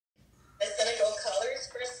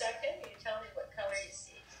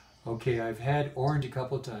Okay, I've had orange a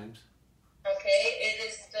couple of times. Okay, it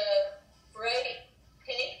is the bright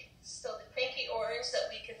pink, so the pinky orange that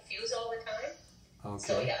we confuse all the time. Okay.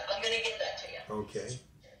 So yeah, I'm going to give that to you. Okay.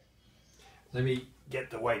 Let me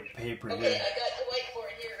get the white paper here. Okay, I got the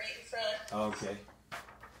whiteboard here right in front. Okay.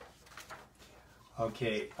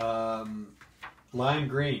 Okay, lime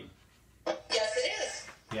green. Yes, it is.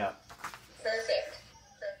 Yeah. Perfect.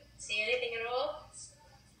 See anything at all?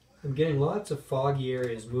 I'm getting lots of foggy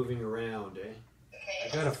areas moving around, eh?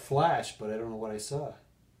 Okay. I got a flash, but I don't know what I saw.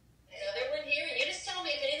 Another one here. You just tell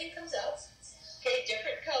me if anything comes up. Okay,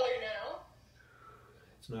 different color now.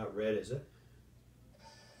 It's not red, is it?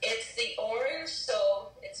 It's the orange, so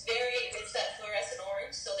it's that fluorescent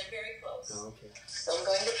orange, so they're very close. Oh, okay. So I'm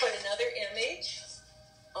going to put another image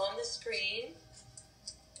on the screen,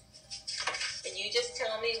 and you just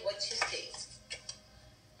tell me what you see.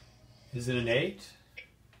 Is it an 8?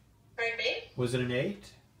 Pardon me? Was it an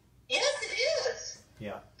 8? Yes, it is.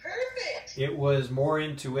 Yeah. Perfect. It was more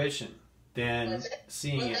intuition than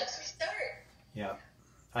seeing well, it. that's the start. Yeah.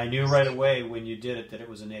 I knew right away when you did it that it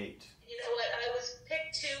was an 8. You know what? I was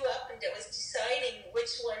picked 2 up and I was deciding which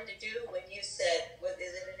one to do when you said, well,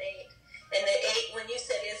 is it an 8? And the 8, when you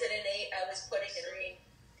said, is it an 8, I was putting a green.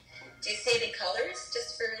 Do you see any colors,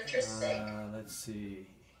 just for interest's sake? Let's see.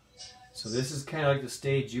 So this is kind of like the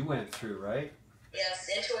stage you went through, right? Yes,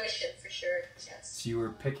 intuition for sure. Yes. So you were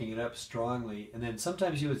picking it up strongly, and then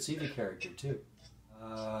sometimes you would see the character too.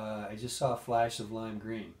 I just saw a flash of lime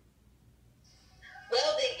green.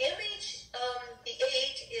 Well, the image, the 8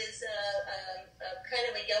 is a kind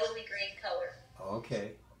of a yellowy green color.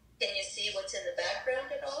 Okay. Can you see what's in the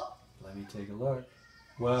background at all? Let me take a look.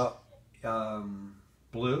 Well,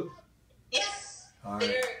 blue. Yes. All right.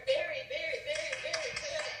 Very, very, very, very, very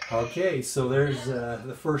good. Okay, so there's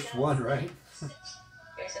the first one, right?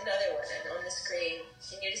 Here's another one on the screen.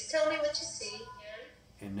 Can you just tell me what you see?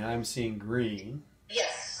 And now I'm seeing green.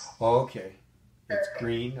 Yes. Oh, okay. It's Perfect.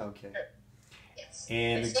 green, okay. Yes.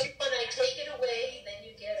 And I think when I take it away, then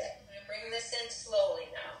you get it. I'm going to bring this in slowly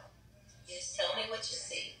now. You just tell me what you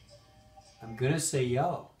see. I'm going to say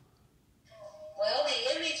yellow. Well,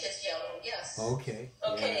 the image is yellow, yes. Okay.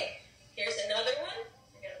 Okay. Here's another one.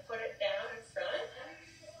 I'm going to put it down in front.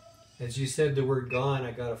 Yeah. As you said the word gone,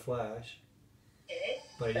 I got a flash. Okay.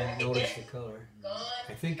 But I didn't notice the color. Gone.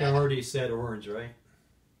 I think I already said orange, right?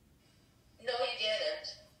 No, you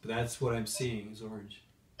didn't. But that's what I'm seeing is orange.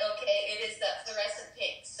 Okay, it is that fluorescent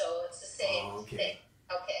pink, so it's the same Okay. thing.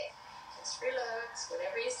 Okay. Just relax.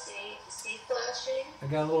 Whatever you see flashing. I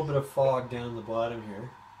got a little bit of fog down the bottom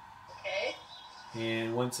here. Okay.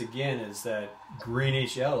 And once again, is that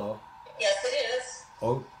greenish yellow. Yes, it is.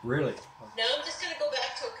 Oh, really? Now I'm just going to go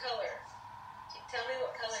back to a color. Can you tell me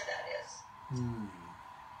what color that is?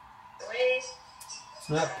 Wait. It's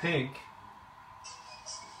not pink.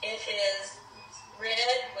 It is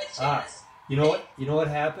red, which is... You know what? You know what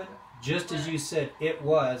happened? Just as you said it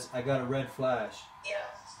was, I got a red flash. Yeah,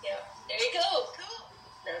 yeah. There you go. Cool.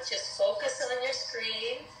 Now just focus on your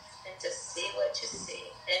screen and just see what you see.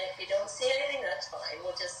 And if you don't see anything, that's fine.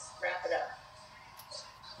 We'll just wrap it up.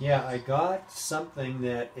 Yeah, I got something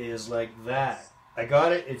that is like that. I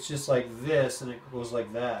got it, it's just like this, and it goes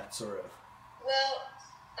like that, sort of. Well,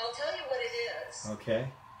 I'll tell you what it is. Okay.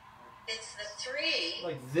 It's the 3.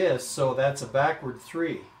 Like this, so that's a backward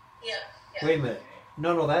 3. Yeah, yeah. Wait a minute.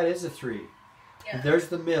 No, that is a 3. Yeah. And there's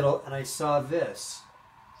the middle, and I saw this.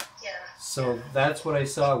 Yeah. So that's what I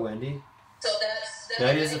saw, Wendy. So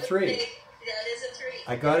That is a 3. That is a 3.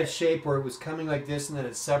 I got a shape where it was coming like this, and then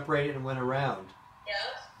it separated and went around. Yeah.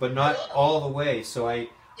 But not all the way, so I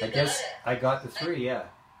guess got it. I got the 3, yeah.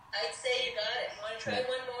 I'd say you got it. You want to try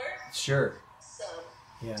one more? Sure. So.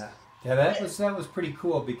 Yeah. Yeah, that was pretty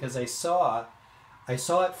cool because I saw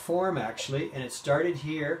it form actually, and it started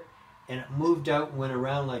here, and it moved out and went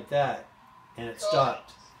around like that, and it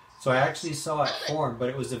stopped. So I actually saw it form, but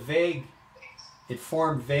it was it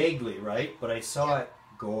formed vaguely, right? But I saw it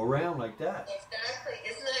go around like that. Exactly.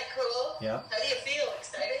 Isn't that cool? Yeah. How do you feel?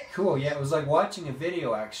 Excited? Cool, yeah, it was like watching a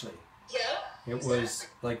video actually. Yeah. It was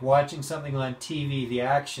like watching something on TV, the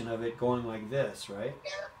action of it going like this, right?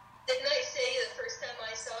 Yeah. Didn't I say the first time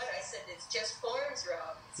I saw it, I said it's just forms,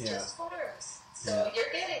 Rob. It's just forms. So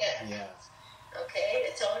you're getting it. Yeah. Okay,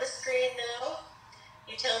 it's on the screen now.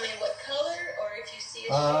 You tell me what color or if you see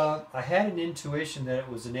a shape. I had an intuition that it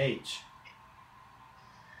was an H.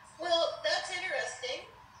 Well, that's interesting.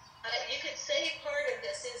 You could say part of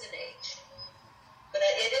this is an H. But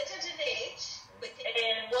it isn't an H.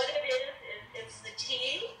 And what it is it's the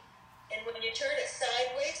T. And when you turn it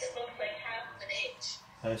sideways, it looks like half of an H.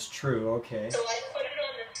 That's true, okay. So I put it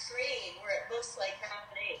on the screen where it looks like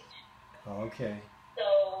half an H. Okay.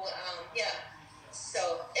 So, yeah.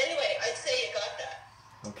 So, anyway, I'd say you got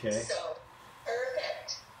that. Okay. So,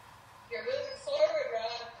 perfect. You're moving forward,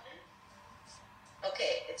 Rob.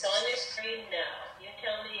 Okay, it's on your screen now. You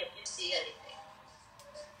tell me if you see anything.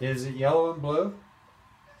 Is it yellow and blue?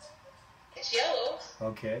 It's yellow.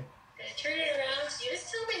 Okay. I'm gonna turn it around, so you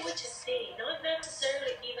just tell me what you see. Not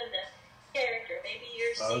necessarily even the character. Maybe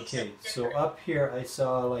you're seeing Okay, something so different. up here I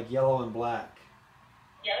saw like yellow and black.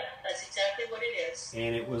 Yep, that's exactly what it is.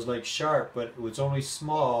 And it was like sharp, but it was only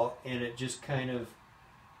small, and it just kind of...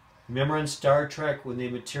 Remember on Star Trek when they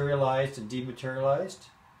materialized and dematerialized?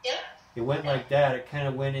 Yep. It went like that. It kind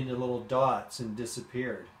of went into little dots and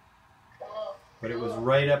disappeared. Oh, But it was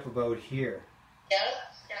right up about here. yeah,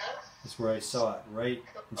 yeah. That's where I saw it, right?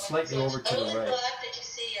 And slightly over to Yellow the and right. black, did you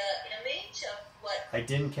see an image of what? I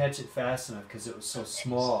didn't catch it fast enough because it was so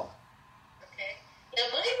small. Okay. Yeah,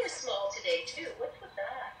 mine were small today too. What's with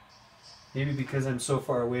that? Maybe because I'm so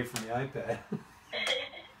far away from the iPad.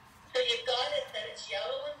 So you've got it that it's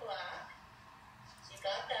yellow and black. So you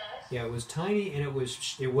got that. Yeah, it was tiny and it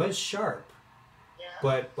was sharp. Yeah.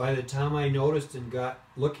 But by the time I noticed and got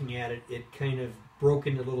looking at it, it kind of broke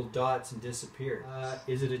into little dots and disappeared.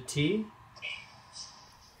 Is it a T?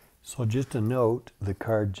 So just a note, the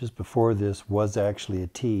card just before this was actually a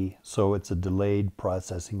T, so it's a delayed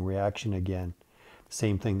processing reaction again.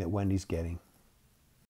 Same thing that Wendy's getting.